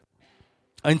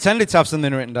I intended to have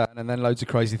something written down, and then loads of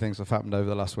crazy things have happened over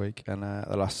the last week and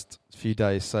the last few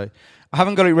days. So I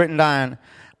haven't got it written down,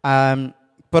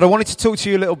 but I wanted to talk to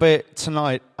you a little bit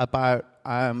tonight about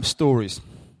stories.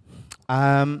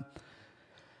 I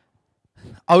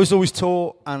was always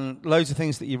taught, and loads of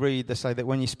things that you read, they say that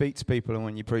when you speak to people and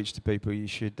when you preach to people, you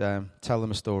should tell them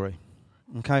a story.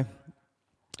 Okay?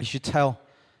 You should tell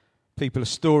people a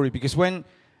story, because when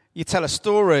you tell a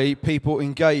story, people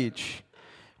engage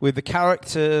with the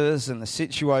characters and the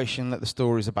situation that the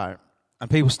story's about. And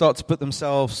people start to put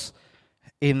themselves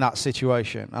in that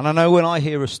situation. And I know when I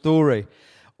hear a story,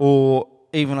 or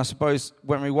even I suppose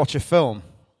when we watch a film,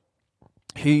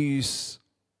 who's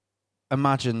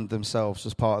imagined themselves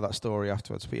as part of that story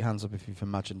afterwards? Put your hands up if you've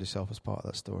imagined yourself as part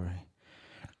of that story.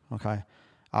 Okay.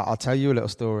 I'll tell you a little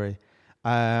story.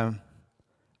 I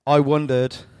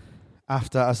wondered,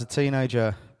 as a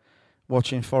teenager,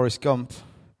 watching Forrest Gump,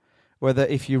 whether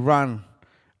if you ran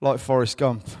like Forrest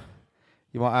Gump,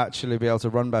 you might actually be able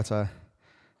to run better.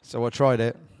 So I tried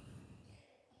it.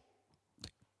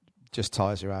 Just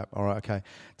tires you out. All right, okay.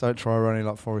 Don't try running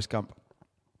like Forrest Gump.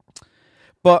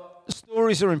 But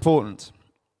stories are important.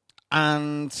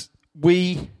 And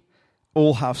we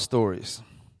all have stories.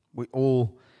 We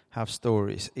all have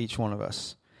stories, each one of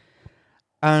us.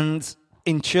 And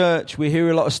in church, we hear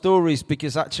a lot of stories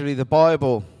because actually the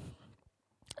Bible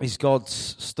is God's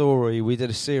story. We did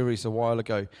a series a while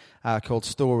ago called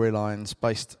Storylines,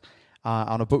 based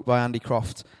on a book by Andy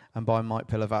Croft and by Mike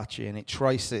Pilavachi, and it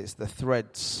traces the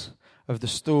threads of the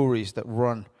stories that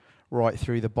run right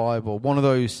through the Bible. One of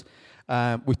those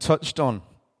we touched on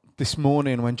this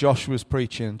morning when Josh was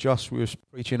preaching. Josh was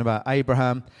preaching about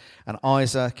Abraham and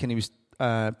Isaac, and he was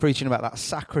preaching about that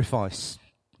sacrifice.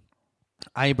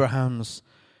 Abraham's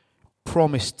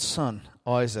promised son,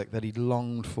 Isaac, that he'd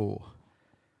longed for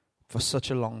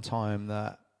such a long time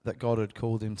that God had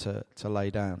called him to lay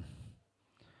down.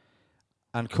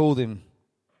 And called him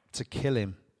to kill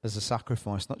him as a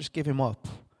sacrifice. Not just give him up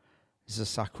as a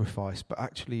sacrifice, but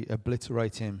actually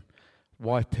obliterate him,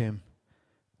 wipe him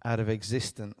out of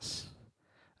existence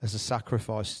as a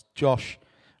sacrifice. Josh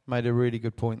made a really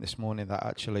good point this morning that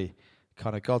actually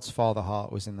kind of God's father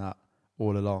heart was in that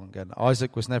all along. And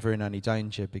Isaac was never in any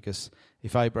danger, because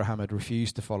if Abraham had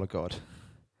refused to follow God,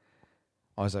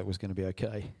 Isaac was going to be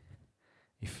okay.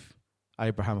 If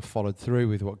Abraham followed through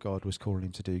with what God was calling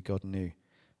him to do, God knew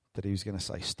that he was going to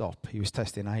say stop. He was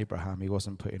testing Abraham. He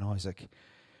wasn't putting Isaac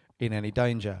in any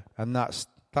danger. And that's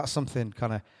something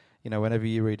kind of, whenever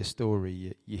you read a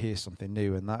story, you hear something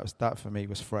new. And that for me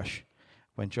was fresh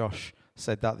when Josh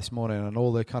said that this morning. And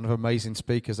all the kind of amazing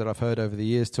speakers that I've heard over the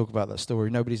years talk about that story,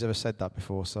 nobody's ever said that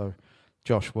before. So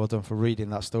Josh, well done for reading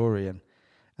that story and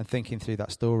thinking through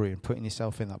that story and putting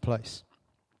yourself in that place.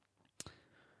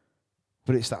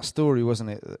 But it's that story,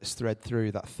 wasn't it, that's thread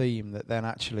through that theme, that then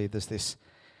actually there's this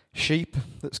sheep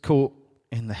that's caught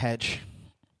in the hedge.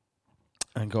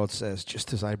 And God says,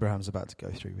 just as Abraham's about to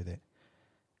go through with it,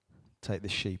 take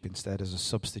this sheep instead as a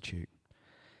substitute.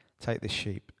 Take this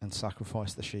sheep and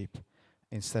sacrifice the sheep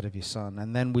instead of your son.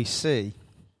 And then we see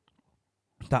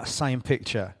that same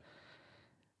picture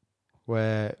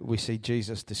where we see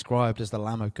Jesus described as the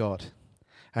Lamb of God.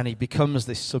 And he becomes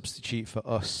this substitute for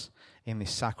us in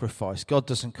this sacrifice. God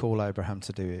doesn't call Abraham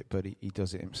to do it, but he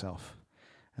does it himself.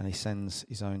 And he sends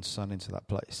his own son into that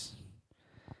place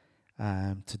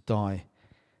to die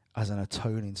as an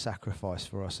atoning sacrifice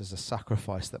for us, as a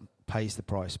sacrifice that pays the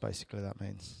price, basically, that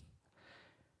means.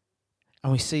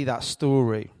 And we see that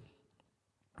story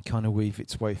kind of weave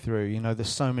its way through. There's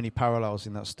so many parallels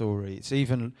in that story. It's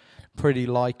even pretty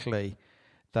likely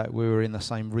that we were in the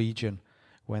same region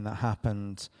when that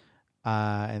happened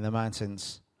in the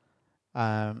mountains.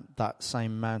 That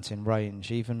same mountain range,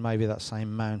 even maybe that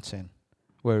same mountain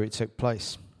where it took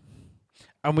place.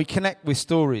 And we connect with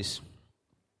stories.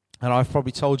 And I've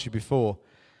probably told you before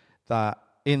that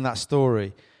in that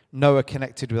story, Noah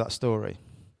connected with that story.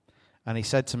 And he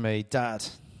said to me, Dad,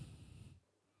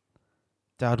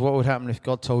 what would happen if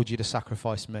God told you to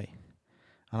sacrifice me?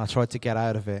 And I tried to get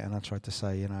out of it, and I tried to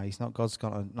say, God's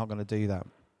not going to do that.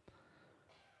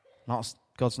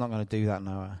 God's not going to do that,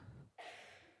 Noah.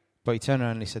 But he turned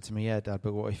around and he said to me, yeah, Dad,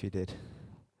 but what if you did?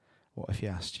 What if he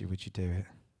asked you, would you do it?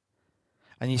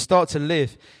 And you start to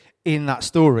live in that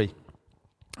story.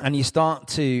 And you start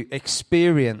to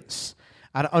experience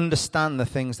and understand the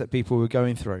things that people were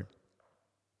going through.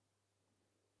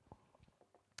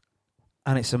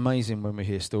 And it's amazing when we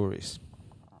hear stories.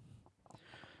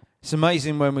 It's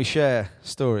amazing when we share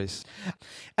stories.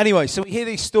 Anyway, so we hear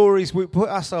these stories, we put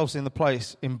ourselves in the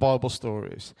place in Bible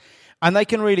stories. And they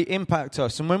can really impact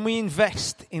us. And when we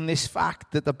invest in this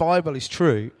fact that the Bible is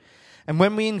true, and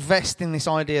when we invest in this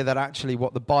idea that actually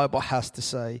what the Bible has to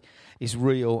say is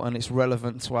real and it's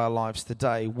relevant to our lives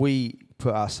today, we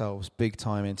put ourselves big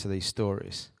time into these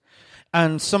stories.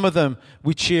 And some of them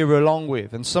we cheer along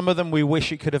with, and some of them we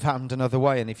wish it could have happened another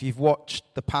way. And if you've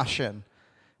watched the Passion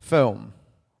film,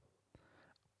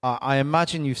 I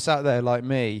imagine you've sat there like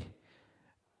me,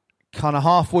 kind of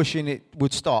half wishing it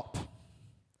would stop,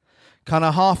 kind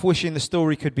of half wishing the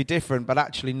story could be different, but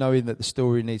actually knowing that the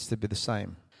story needs to be the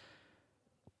same.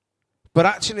 But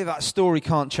actually that story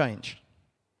can't change.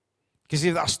 Because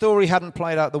if that story hadn't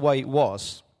played out the way it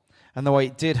was, and the way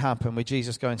it did happen with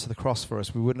Jesus going to the cross for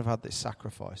us, we wouldn't have had this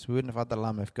sacrifice. We wouldn't have had the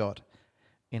Lamb of God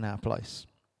in our place.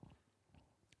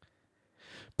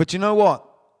 But you know what?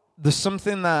 There's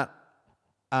something that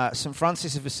St.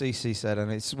 Francis of Assisi said, and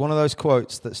it's one of those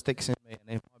quotes that sticks in me,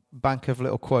 and in my bank of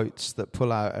little quotes that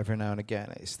pull out every now and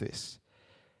again, it's this.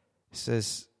 It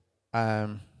says,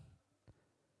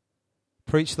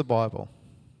 preach the Bible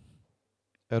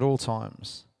at all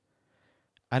times,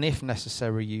 and if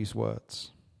necessary, use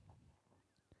words.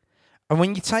 And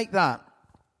when you take that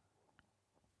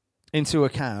into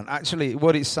account, actually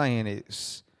what it's saying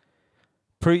is,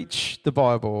 preach the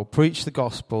Bible, preach the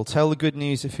gospel, tell the good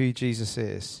news of who Jesus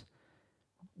is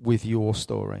with your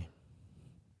story.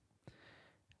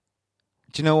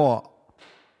 Do you know what?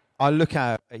 I look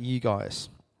out at you guys,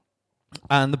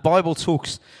 and the Bible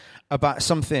talks about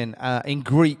something in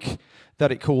Greek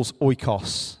that it calls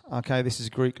oikos. Okay, this is a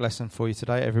Greek lesson for you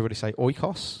today. Everybody say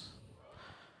oikos.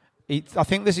 I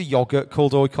think there's a yogurt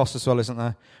called oikos as well, isn't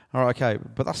there? All right, okay,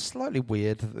 but that's slightly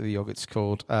weird that the yogurt's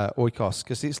called oikos,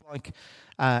 because it's like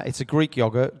it's a Greek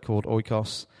yogurt called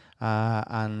oikos,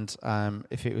 and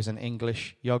if it was an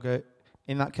English yogurt,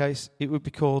 in that case, it would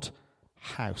be called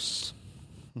house.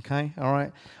 Okay, all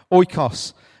right.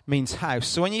 Oikos means house.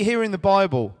 So when you hear in the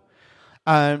Bible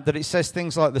that it says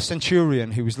things like the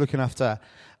centurion who was looking after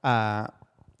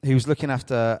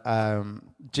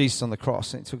Jesus on the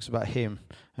cross, and it talks about him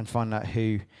and find out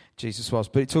who Jesus was.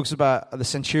 But it talks about the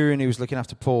centurion who was looking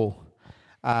after Paul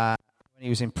when he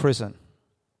was in prison.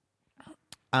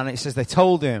 And it says they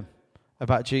told him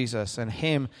about Jesus, and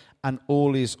him and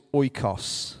all his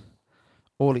oikos,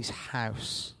 all his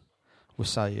house, were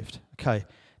saved. Okay,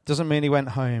 doesn't mean he went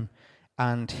home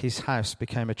and his house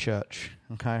became a church.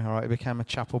 Okay, all right, it became a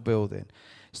chapel building.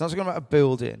 It's not talking about a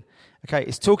building. Okay,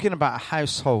 it's talking about a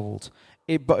household,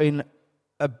 but in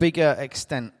a bigger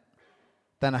extent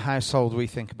than a household we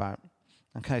think about.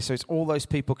 Okay, so it's all those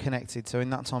people connected. So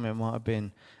in that time it might have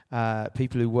been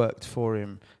people who worked for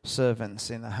him,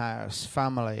 servants in the house,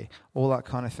 family, all that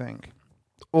kind of thing.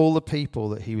 All the people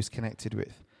that he was connected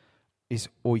with is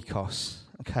oikos.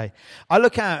 Okay, I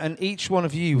look out and each one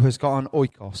of you has got an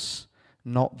oikos,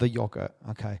 not the yogurt,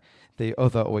 okay, the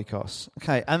other oikos.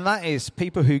 Okay, and that is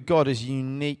people who God has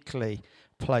uniquely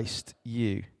placed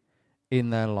you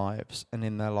in their lives and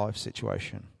in their life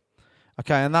situation.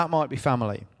 Okay, and that might be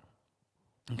family.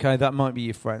 Okay, that might be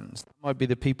your friends. That might be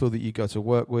the people that you go to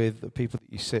work with, the people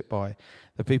that you sit by,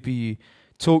 the people you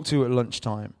talk to at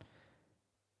lunchtime.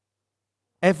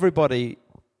 Everybody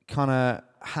kind of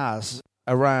has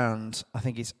around, I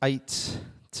think it's 8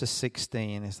 to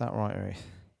 16, is that right, Ruth?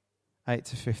 8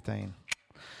 to 15.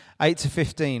 8 to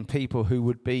 15 people who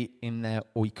would be in their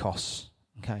oikos.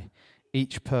 Okay,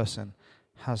 each person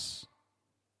has...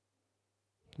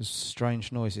 There's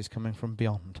strange noises coming from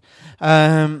beyond.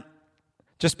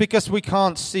 Just because we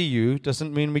can't see you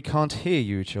doesn't mean we can't hear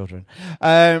you, children.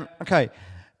 Okay,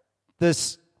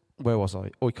 where was I?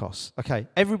 Oikos. Okay,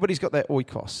 everybody's got their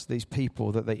oikos, these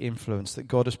people that they influence, that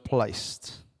God has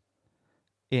placed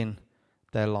in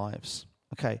their lives.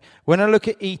 Okay, when I look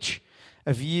at each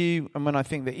of you, and when I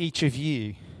think that each of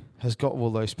you has got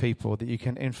all those people that you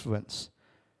can influence,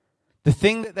 the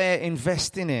thing that they're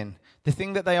investing in, the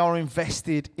thing that they are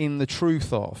invested in the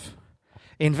truth of,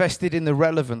 invested in the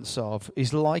relevance of,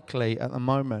 is likely at the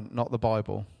moment not the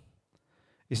Bible.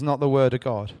 It's not the Word of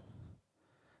God.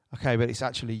 Okay, but it's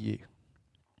actually you.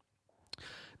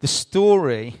 The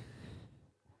story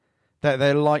that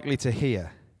they're likely to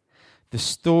hear, the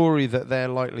story that they're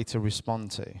likely to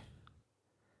respond to,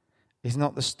 is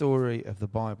not the story of the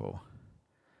Bible,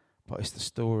 but it's the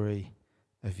story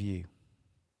of you.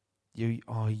 You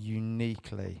are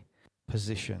uniquely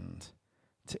positioned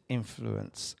to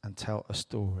influence and tell a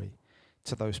story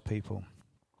to those people.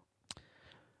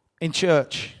 In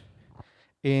church,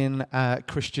 in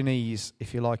Christianese,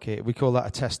 if you like it, we call that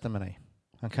a testimony.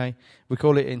 Okay, we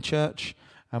call it in church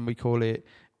and we call it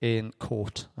in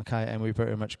court. Okay, and we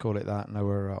pretty much call it that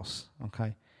nowhere else.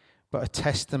 Okay, but a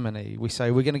testimony. We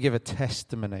say we're going to give a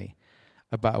testimony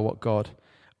about what God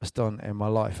has done in my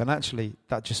life. And actually,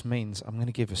 that just means I'm going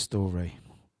to give a story.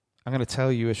 I'm going to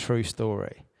tell you a true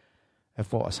story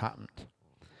of what has happened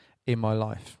in my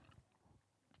life.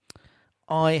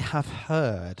 I have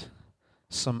heard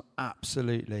some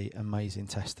absolutely amazing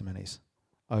testimonies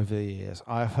over the years.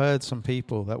 I've heard some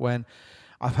people that when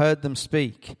I've heard them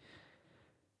speak,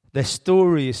 their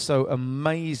story is so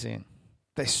amazing,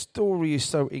 their story is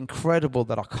so incredible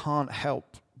that I can't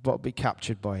help but be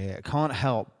captured by it. I can't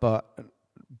help but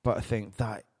think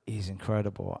that is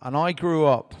incredible. And I grew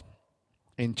up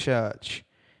in church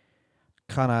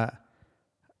kind of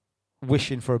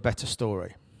wishing for a better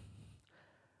story.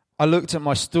 I looked at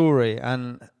my story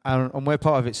and where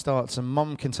part of it starts, and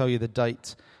Mum can tell you the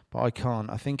date, but I can't.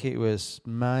 I think it was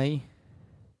May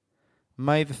the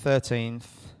 13th,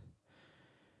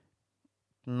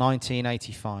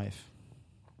 1985.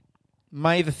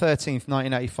 May the 13th,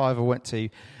 1985, I went to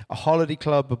a holiday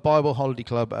club, a Bible holiday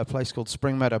club at a place called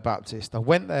Spring Meadow Baptist. I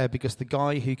went there because the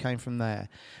guy who came from there,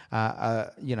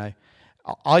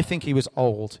 I think he was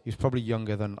old. He was probably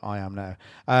younger than I am now.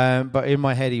 But in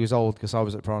my head, he was old because I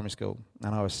was at primary school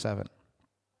and I was 7.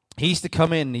 He used to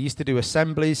come in, he used to do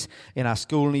assemblies in our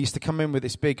school, and he used to come in with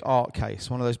this big art case,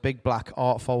 one of those big black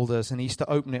art folders, and he used to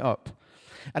open it up.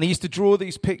 And he used to draw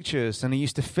these pictures, and he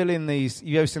used to fill in these.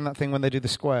 You ever seen that thing when they do the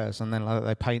squares, and then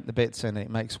they paint the bits in it?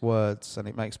 It makes words, and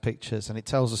it makes pictures, and it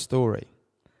tells a story.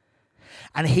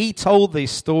 And he told these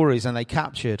stories, and they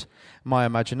captured my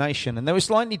imagination. And they were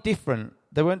slightly different.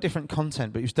 They weren't different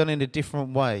content, but it was done in a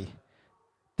different way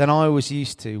than I was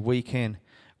used to week in,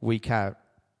 week out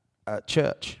at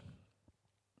church.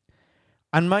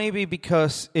 And maybe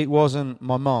because it wasn't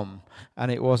my mum, and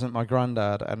it wasn't my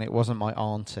granddad, and it wasn't my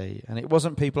auntie, and it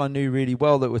wasn't people I knew really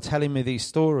well that were telling me these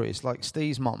stories, like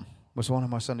Steve's mum was one of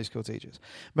my Sunday school teachers.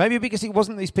 Maybe because it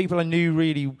wasn't these people I knew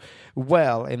really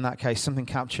well, in that case, something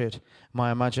captured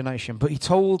my imagination. But he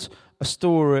told a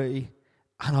story,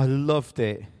 and I loved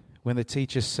it when the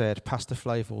teacher said, Pastor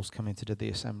Flavel's coming to do the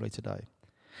assembly today.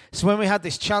 So when we had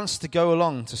this chance to go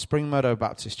along to Spring Meadow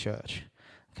Baptist Church,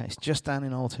 okay, it's just down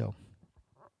in Old Hill,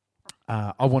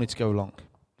 I wanted to go along.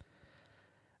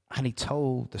 And he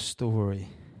told the story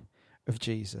of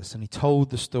Jesus, and he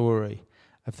told the story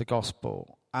of the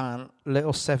gospel. And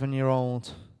little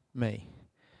 7-year-old me,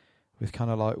 with kind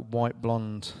of like white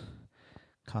blonde,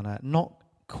 kind of not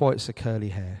quite so curly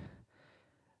hair,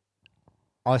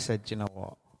 I said, you know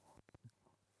what?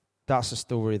 That's a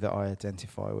story that I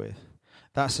identify with.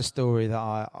 That's a story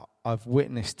that I've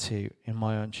witnessed to in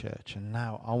my own church. And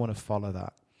now I want to follow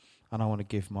that. And I want to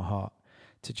give my heart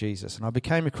to Jesus. And I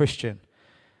became a Christian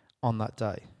on that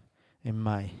day in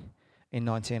May in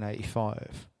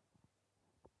 1985.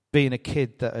 Being a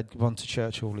kid that had gone to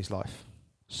church all his life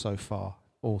so far,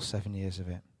 all 7 years of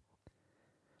it.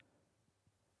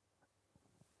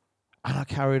 And I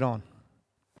carried on.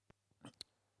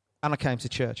 And I came to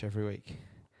church every week.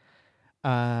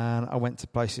 And I went to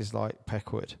places like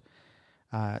Peckwood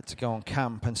to go on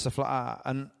camp and stuff like that.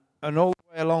 And all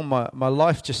the way along, my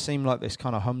life just seemed like this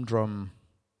kind of humdrum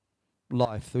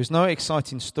life. There was no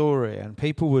exciting story. And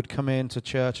people would come into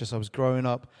church as I was growing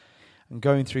up and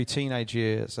going through teenage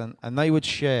years, and they would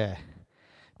share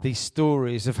these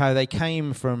stories of how they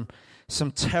came from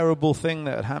some terrible thing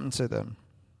that had happened to them.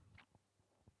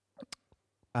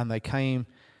 And they came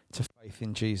to faith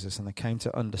in Jesus, and they came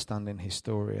to understanding his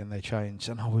story, and they changed.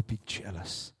 And I would be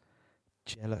jealous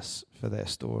for their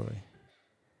story.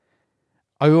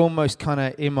 I almost kind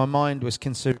of, in my mind, was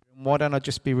considering, why don't I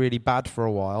just be really bad for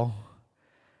a while,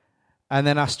 and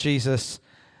then ask Jesus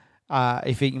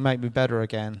if he can make me better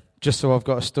again, just so I've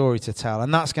got a story to tell.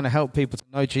 And that's going to help people to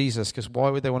know Jesus, because why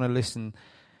would they want to listen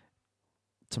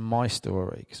to my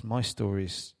story? Because my story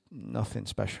is nothing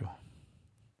special.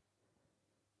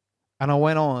 And I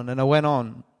went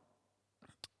on,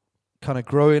 kind of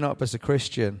growing up as a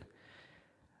Christian.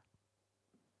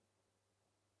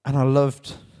 And I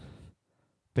loved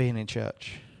being in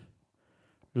church.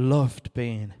 Loved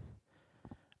being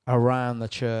around the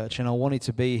church. And I wanted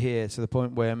to be here to the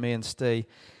point where me and Steve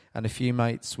and a few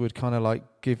mates would kind of like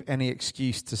give any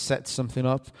excuse to set something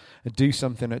up and do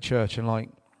something at church. And like,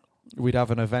 we'd have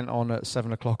an event on at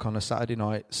 7 o'clock on a Saturday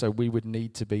night, so we would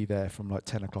need to be there from like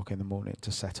 10 o'clock in the morning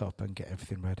to set up and get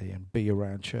everything ready and be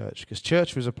around church, because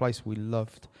church was a place we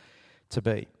loved to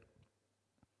be.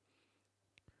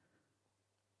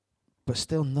 But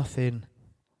still nothing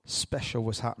special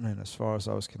was happening as far as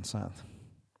I was concerned.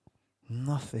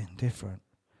 Nothing different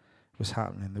was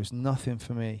happening. There was nothing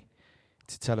for me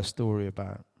to tell a story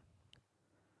about.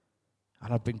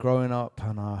 And I'd been growing up,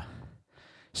 and I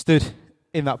stood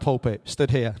in that pulpit,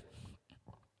 stood here,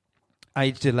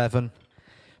 aged 11,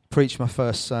 preached my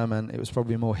first sermon. It was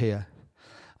probably more here,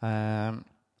 and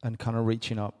kind of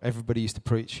reaching up. Everybody used to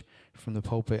preach from the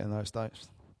pulpit in those days.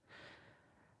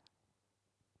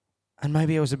 And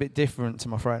maybe I was a bit different to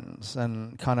my friends,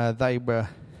 and kind of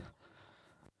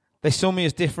they saw me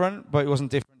as different, but it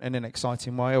wasn't different in an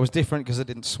exciting way. I was different because I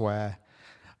didn't swear.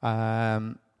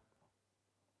 I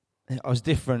was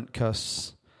different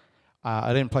because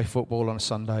I didn't play football on a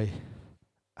Sunday,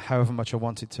 however much I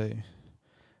wanted to.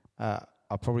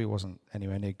 I probably wasn't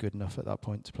anywhere near good enough at that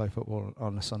point to play football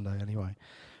on a Sunday anyway.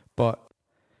 But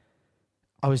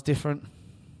I was different.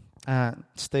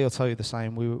 Steve will tell you the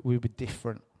same. We were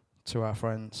different to our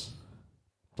friends,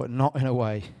 but not in a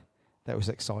way that was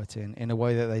exciting, in a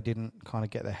way that they didn't kind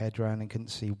of get their head around and couldn't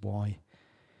see why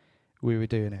we were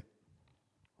doing it.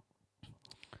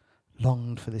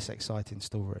 Longed for this exciting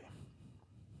story.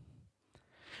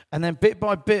 And then bit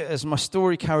by bit, as my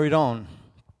story carried on,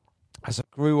 as I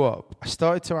grew up, I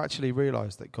started to actually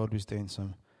realize that God was doing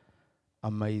some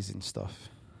amazing stuff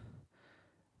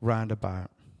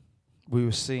roundabout. We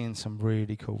were seeing some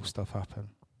really cool stuff happen.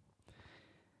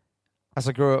 As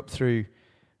I grew up through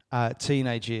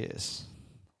teenage years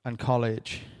and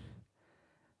college,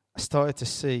 I started to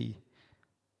see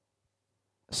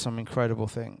some incredible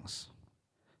things.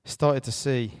 Started to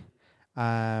see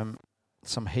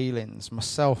some healings.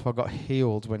 Myself, I got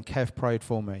healed when Kev prayed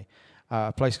for me.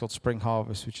 A place called Spring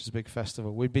Harvest, which is a big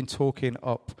festival. We'd been talking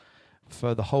up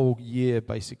for the whole year,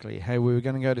 basically, how we were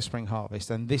going to go to Spring Harvest.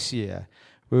 And this year,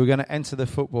 we were going to enter the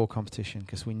football competition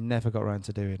because we never got around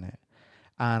to doing it.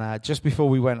 And just before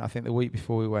we went, I think the week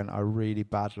before we went, I really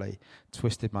badly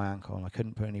twisted my ankle and I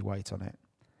couldn't put any weight on it.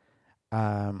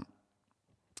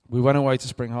 We went away to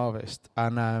Spring Harvest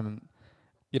and,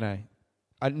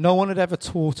 no one had ever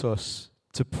taught us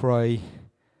to pray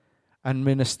and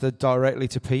minister directly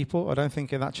to people. I don't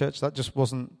think in that church that just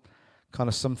wasn't kind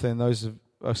of something those of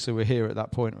us who were here at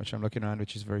that point, which I'm looking around,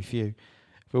 which is very few.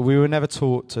 But we were never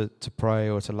taught to pray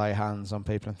or to lay hands on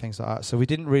people and things like that. So we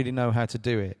didn't really know how to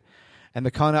do it. And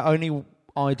the kind of only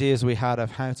ideas we had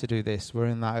of how to do this were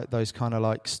in those kind of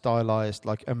like stylized,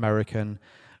 like American,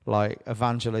 like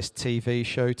evangelist TV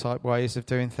show type ways of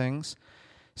doing things.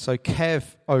 So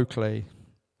Kev Oakley,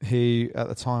 who at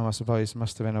the time I suppose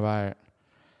must have been about,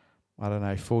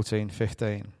 14,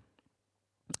 15,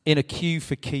 in a queue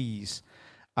for keys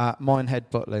at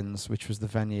Minehead Butlins, which was the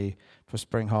venue for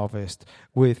Spring Harvest,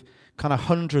 with kind of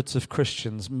hundreds of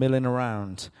Christians milling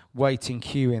around, waiting,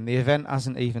 queuing. The event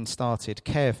hasn't even started.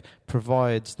 Kev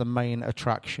provides the main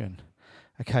attraction,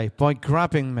 by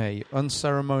grabbing me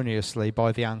unceremoniously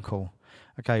by the ankle.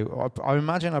 I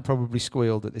imagine I probably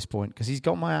squealed at this point because he's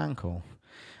got my ankle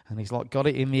and he's like got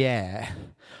it in the air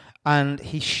and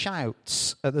he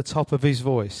shouts at the top of his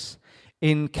voice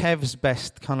in Kev's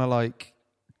best kind of like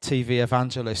TV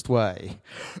evangelist way,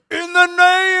 "In the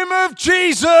name of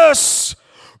Jesus,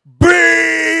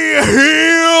 be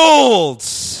healed!"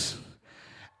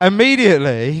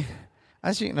 Immediately,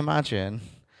 as you can imagine,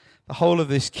 the whole of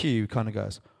this queue kind of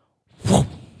goes, whoop,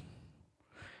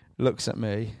 looks at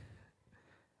me,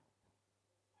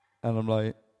 and I'm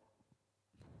like,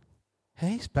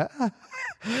 hey, it's better.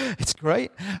 It's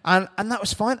great. And that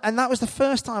was fine. And that was the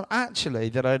first time, actually,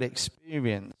 that I'd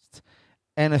experienced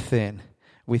anything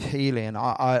with healing.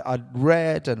 I'd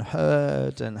read and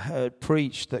heard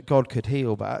preached that God could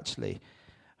heal, but actually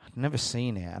I'd never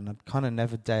seen it, and I'd kind of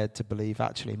never dared to believe,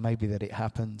 actually, maybe that it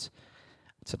happened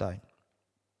today.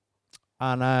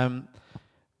 And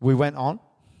we went on.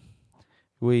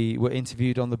 We were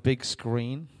interviewed on the big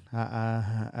screen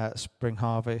at Spring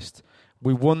Harvest.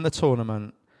 We won the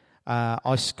tournament.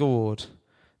 I scored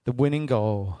the winning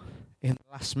goal in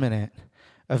the last minute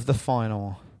of the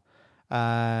final.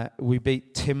 We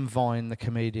beat Tim Vine, the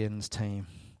comedian's team.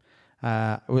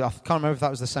 I can't remember if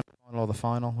that was the semi-final or the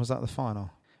final. Was that the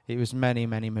final? It was many,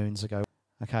 many moons ago.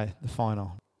 The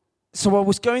final. So I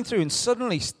was going through and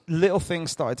suddenly little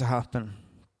things started to happen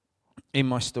in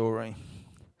my story.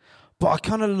 But I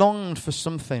kind of longed for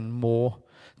something more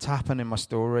to happen in my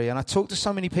story. And I talked to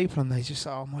so many people and they just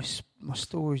say, my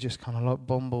story just kind of like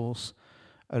bumbles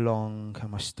along and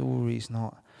my story's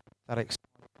not that exciting.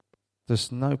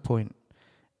 There's no point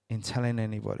in telling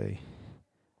anybody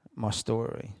my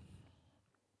story.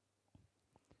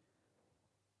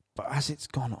 But as it's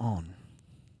gone on,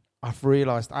 I've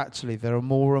realized actually there are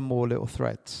more and more little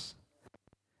threads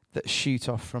that shoot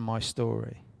off from my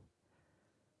story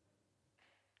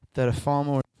that are far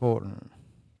more important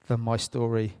than my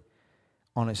story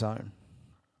on its own.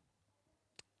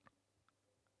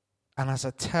 And as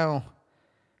I tell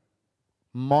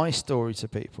my story to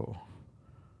people,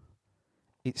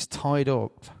 it's tied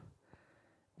up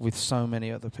with so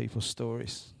many other people's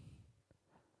stories.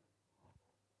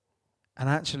 And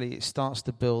actually, it starts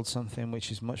to build something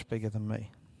which is much bigger than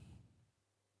me.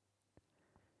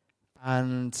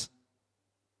 And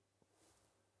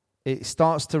it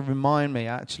starts to remind me,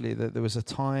 actually, that there was a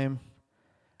time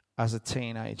as a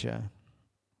teenager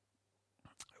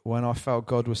when I felt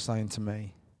God was saying to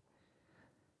me,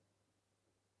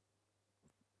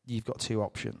 you've got two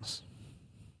options.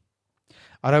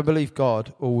 I don't believe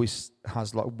God always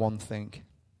has like one thing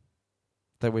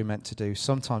that we're meant to do.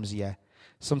 Sometimes, yeah.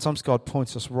 Sometimes God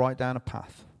points us right down a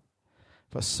path.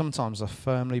 But sometimes I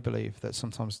firmly believe that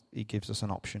sometimes he gives us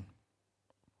an option.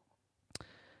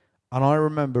 And I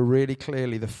remember really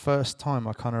clearly the first time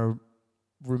I kind of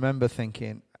remember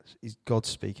thinking, is God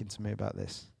speaking to me about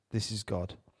this? This is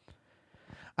God.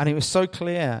 And it was so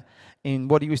clear in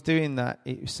what he was doing that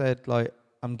it said, like,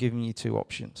 I'm giving you two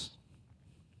options.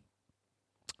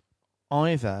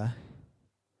 Either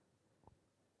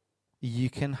you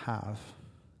can have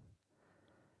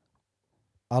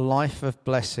a life of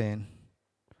blessing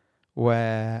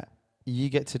where you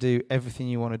get to do everything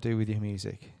you want to do with your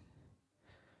music.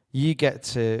 You get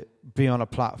to be on a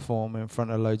platform in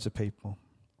front of loads of people.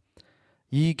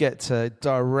 You get to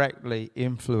directly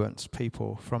influence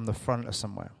people from the front of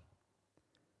somewhere.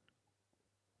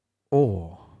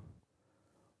 Or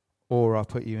I'll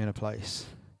put you in a place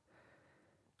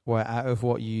where out of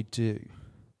what you do,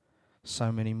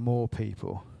 so many more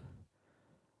people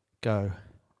go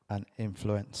and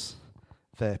influence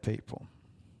their people.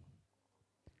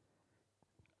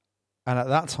 And at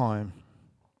that time,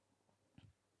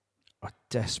 I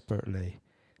desperately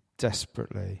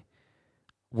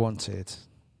wanted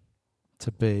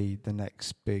to be the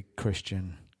next big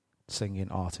Christian singing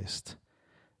artist,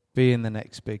 be in the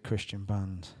next big Christian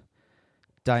band.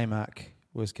 Daymac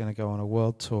was going to go on a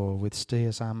world tour with Steve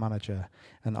as our manager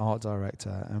and art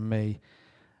director, and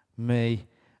me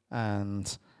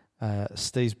and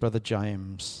Steve's brother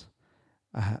James,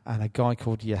 and a guy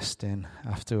called Yestin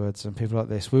afterwards, and people like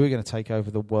this. We were going to take over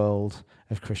the world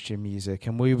of Christian music,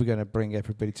 and we were going to bring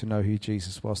everybody to know who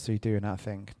Jesus was through doing that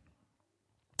thing.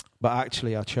 But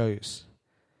actually I chose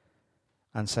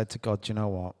and said to God, do you know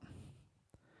what?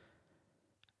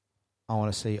 I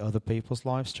want to see other people's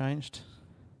lives changed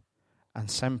and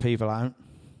send people out.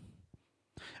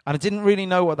 And I didn't really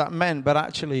know what that meant, but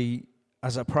actually,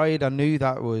 as I prayed, I knew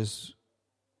that was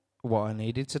what I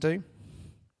needed to do.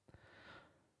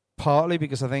 Partly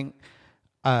because I think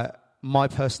my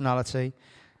personality,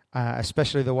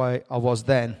 especially the way I was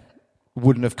then,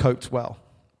 wouldn't have coped well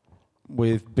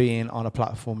with being on a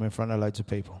platform in front of loads of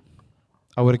people.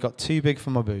 I would have got too big for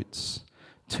my boots,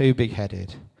 too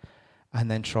big-headed,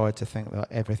 and then tried to think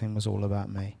that everything was all about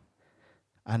me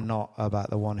and not about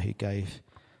the one who gave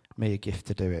me a gift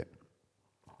to do it.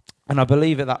 And I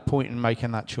believe at that point in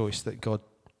making that choice that God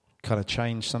kind of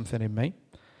changed something in me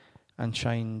and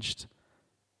changed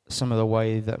some of the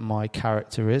way that my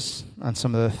character is and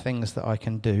some of the things that I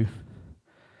can do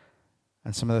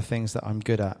and some of the things that I'm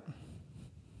good at.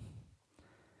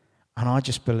 And I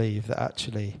just believe that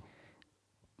actually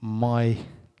my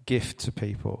gift to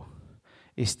people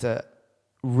is to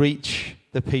reach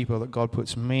the people that God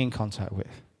puts me in contact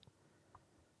with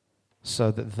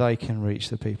so that they can reach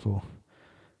the people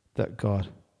that God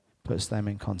puts them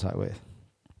in contact with.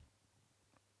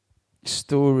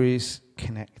 Stories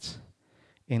connect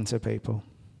into people.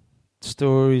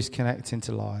 Stories connect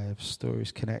into lives.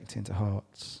 Stories connect into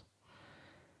hearts.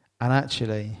 And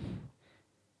actually,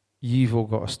 you've all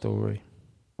got a story.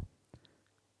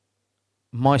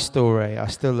 My story, I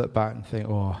still look back and think,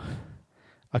 oh,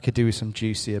 I could do with some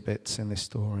juicier bits in this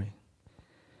story.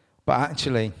 But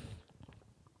actually,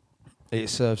 it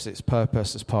serves its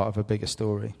purpose as part of a bigger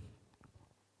story.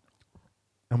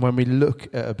 And when we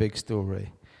look at a big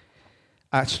story,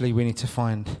 actually we need to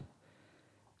find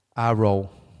our role,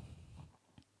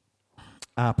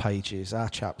 our pages, our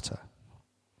chapter,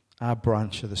 our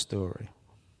branch of the story.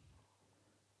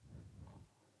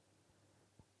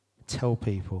 Tell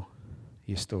people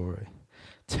your story.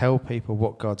 Tell people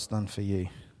what God's done for you.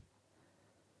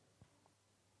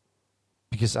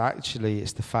 Because actually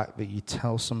it's the fact that you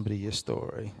tell somebody your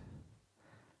story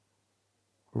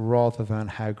rather than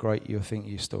how great you think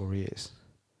your story is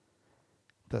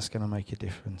that's going to make a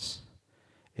difference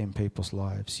in people's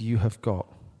lives. You have got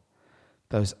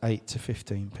those 8 to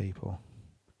 15 people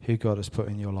who God has put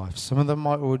in your life. Some of them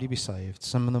might already be saved.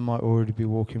 Some of them might already be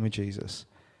walking with Jesus.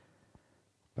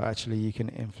 But actually you can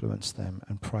influence them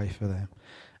and pray for them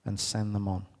and send them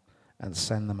on and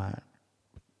send them out.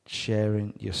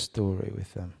 Sharing your story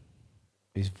with them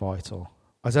is vital.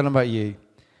 I don't know about you,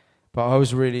 But I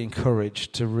was really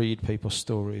encouraged to read people's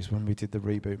stories when we did the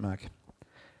Reboot Mag,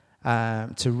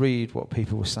 to read what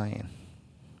people were saying.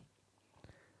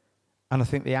 And I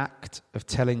think the act of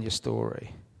telling your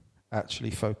story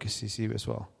actually focuses you as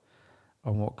well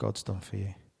on what God's done for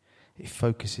you. It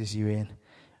focuses you in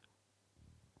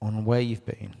on where you've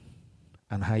been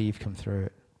and how you've come through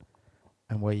it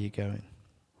and where you're going.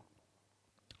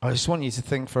 I just want you to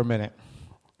think for a minute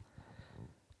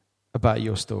about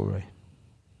your story.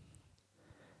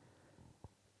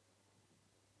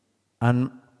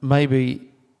 And maybe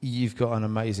you've got an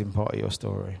amazing part of your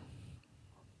story.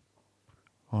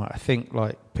 I think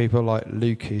like people like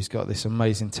Luke, who's got this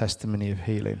amazing testimony of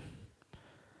healing.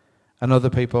 And other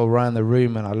people around the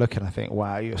room, and I look and I think,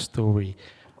 wow, your story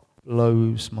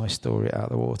blows my story out of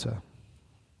the water.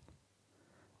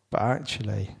 But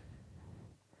actually,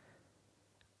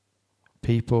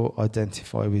 people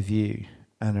identify with you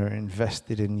and are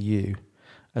invested in you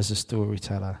as a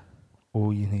storyteller.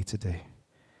 All you need to do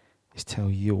is tell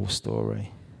your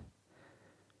story.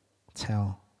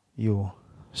 Tell your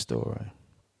story.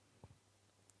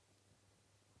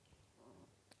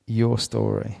 Your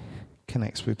story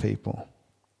connects with people.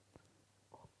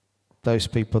 Those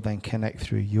people then connect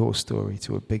through your story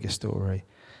to a bigger story,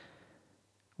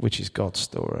 which is God's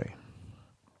story.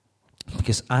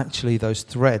 Because actually those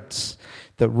threads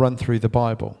that run through the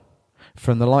Bible,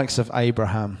 from the likes of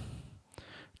Abraham,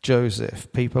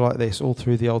 Joseph, people like this, all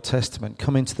through the Old Testament,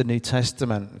 come into the New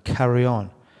Testament and carry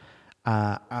on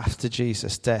after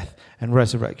Jesus' death and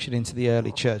resurrection into the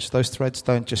early church. Those threads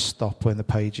don't just stop when the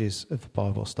pages of the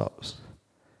Bible stops.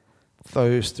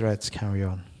 Those threads carry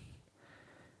on.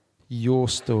 Your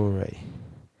story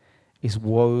is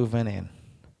woven in,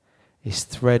 is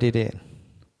threaded in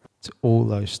to all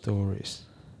those stories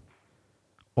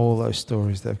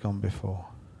that have gone before.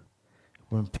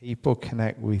 When people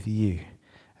connect with you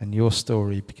and your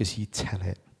story because you tell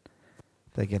it,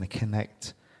 they're going to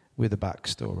connect with a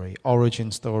backstory.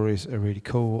 Origin stories are really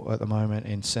cool at the moment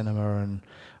in cinema and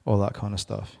all that kind of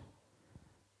stuff.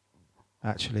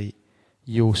 Actually,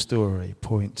 your story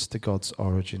points to God's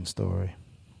origin story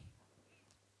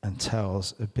and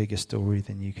tells a bigger story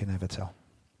than you can ever tell.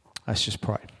 Let's just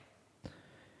pray.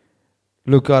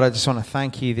 Lord God, I just want to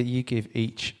thank you that you give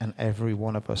each and every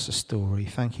one of us a story.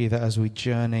 Thank you that as we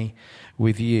journey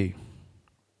with you,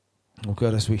 Lord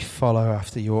God, as we follow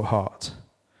after your heart,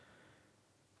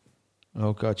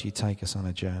 Lord God, you take us on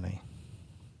a journey.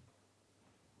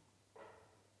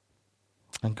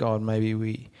 And God, maybe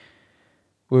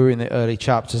we're in the early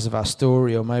chapters of our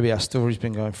story, or maybe our story's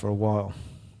been going for a while.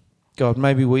 God,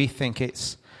 maybe we think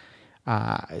it's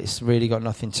really got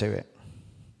nothing to it.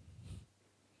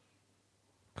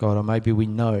 God, or maybe we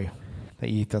know that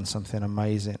you've done something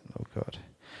amazing, Lord God.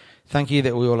 Thank you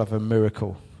that we all have a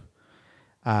miracle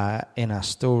in our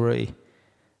story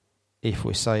if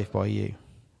we're saved by you.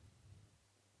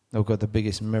 Lord God, the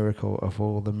biggest miracle of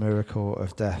all, the miracle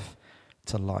of death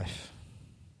to life.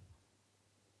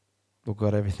 Lord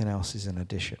God, everything else is an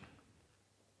addition.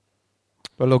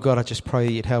 But Lord God, I just pray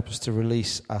you'd help us to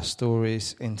release our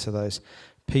stories into those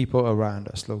people around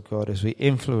us, Lord God, as we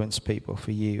influence people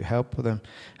for you. Help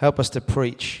us to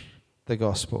preach the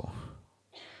gospel.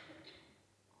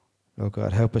 Lord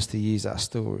God, help us to use our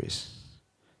stories,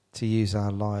 to use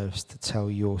our lives to tell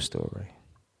your story.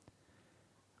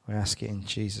 We ask it in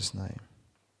Jesus' name.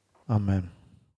 Amen.